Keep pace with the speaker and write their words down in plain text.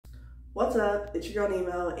What's up? It's your girl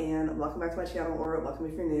Nemo, and welcome back to my channel, or welcome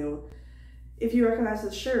if you're new. If you recognize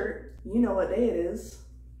this shirt, you know what day it is.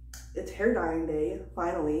 It's hair dyeing day,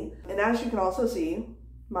 finally. And as you can also see,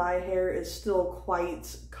 my hair is still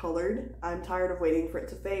quite colored. I'm tired of waiting for it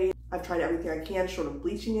to fade. I've tried everything I can short of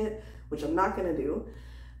bleaching it, which I'm not gonna do.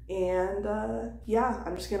 And yeah,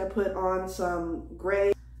 I'm just gonna put on some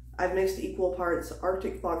gray. I've mixed equal parts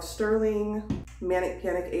Arctic Fox Sterling, Manic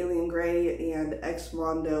Alien Gray, and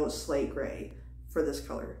XMondo Slate Gray for this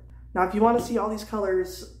color. Now, if you want to see all these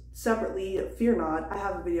colors separately, fear not. I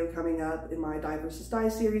have a video coming up in my Dye versus Dye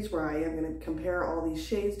series where I am going to compare all these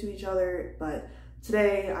shades to each other, but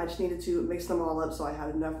today I just needed to mix them all up so I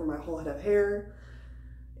had enough for my whole head of hair.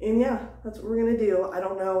 And yeah, that's what we're going to do. I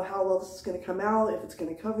don't know how well this is going to come out, if it's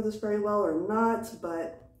going to cover this very well or not,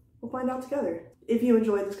 but we'll find out together. If you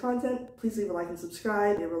enjoyed this content, please leave a like and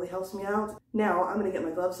subscribe. It really helps me out. Now I'm gonna get my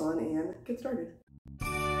gloves on and get started.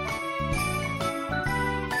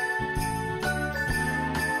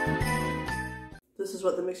 This is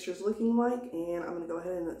what the mixture is looking like, and I'm gonna go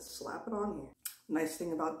ahead and slap it on here. Nice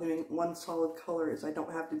thing about doing one solid color is I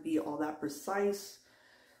don't have to be all that precise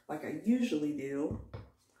like I usually do.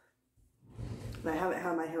 And I haven't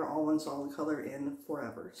had my hair all one solid color in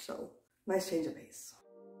forever, so nice change of pace.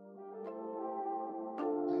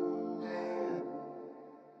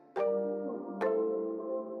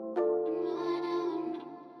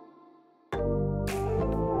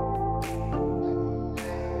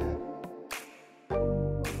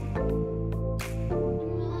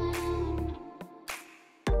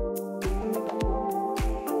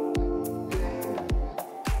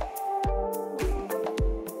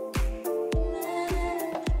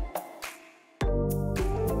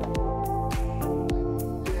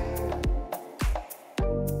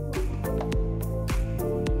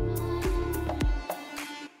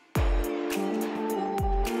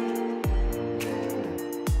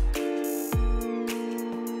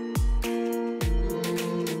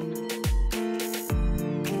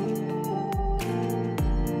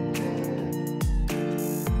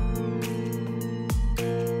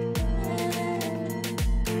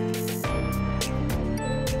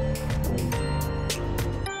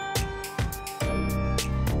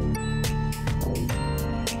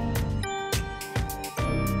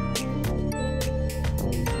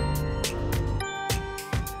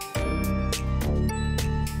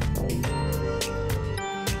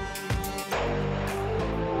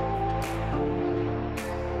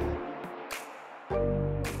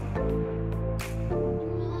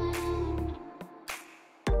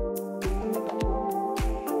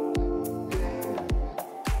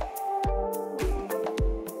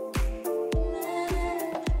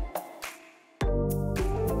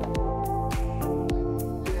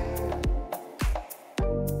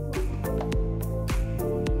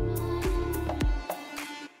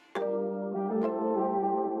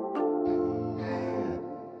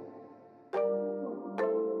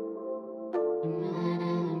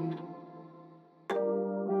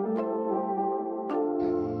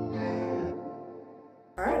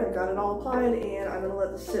 Alright, I've got it all applied, and I'm going to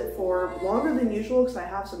let this sit for longer than usual because I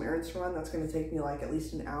have some errands to run. That's going to take me like at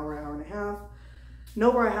least an hour, hour and a half.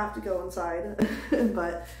 Know where I have to go inside,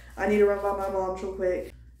 but I need to run by my mom's real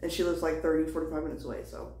quick, and she lives like 30-45 minutes away,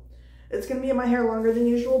 so it's going to be in my hair longer than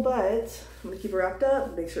usual, but I'm going to keep it wrapped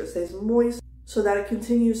up, make sure it stays moist so that it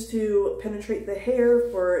continues to penetrate the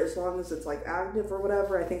hair for as long as it's like active or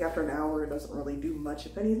whatever. I think after an hour it doesn't really do much,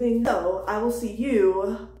 if anything. So I will see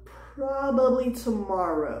you probably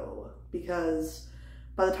tomorrow, because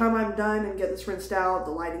by the time I'm done and get this rinsed out,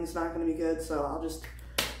 the lighting's not going to be good, so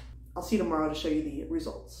I'll see you tomorrow to show you the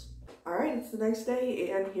results. All right, it's the next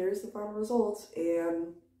day, and here's the final results,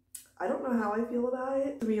 and I don't know how I feel about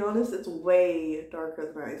it. To be honest, it's way darker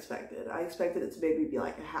than I expected. I expected it to maybe be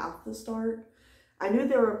like a half the start. I knew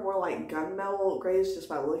there were more like gunmetal grays just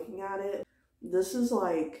by looking at it. This is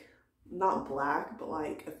like not black, but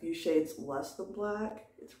like a few shades less than black.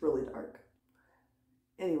 It's really dark.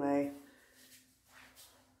 Anyway,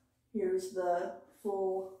 here's the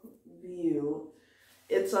full view.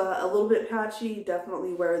 It's a little bit patchy,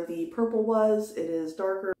 definitely where the purple was, it is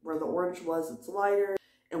darker. Where the orange was, it's lighter.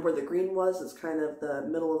 And where the green was, it's kind of the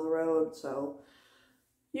middle of the road. So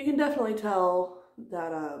you can definitely tell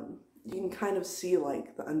that you can kind of see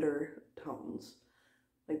like the undertones.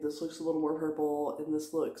 Like this looks a little more purple, and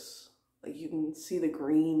this looks like you can see the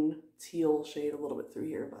green teal shade a little bit through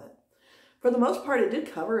here, but for the most part, it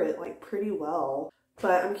did cover it like pretty well.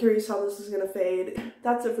 But I'm curious how this is gonna fade.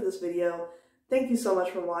 That's it for this video. Thank you so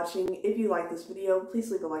much for watching. If you like this video,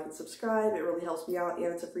 please leave a like and subscribe. It really helps me out, and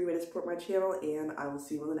it's a free way to support my channel, and I will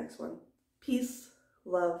see you on the next one. Peace,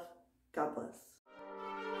 love, God bless.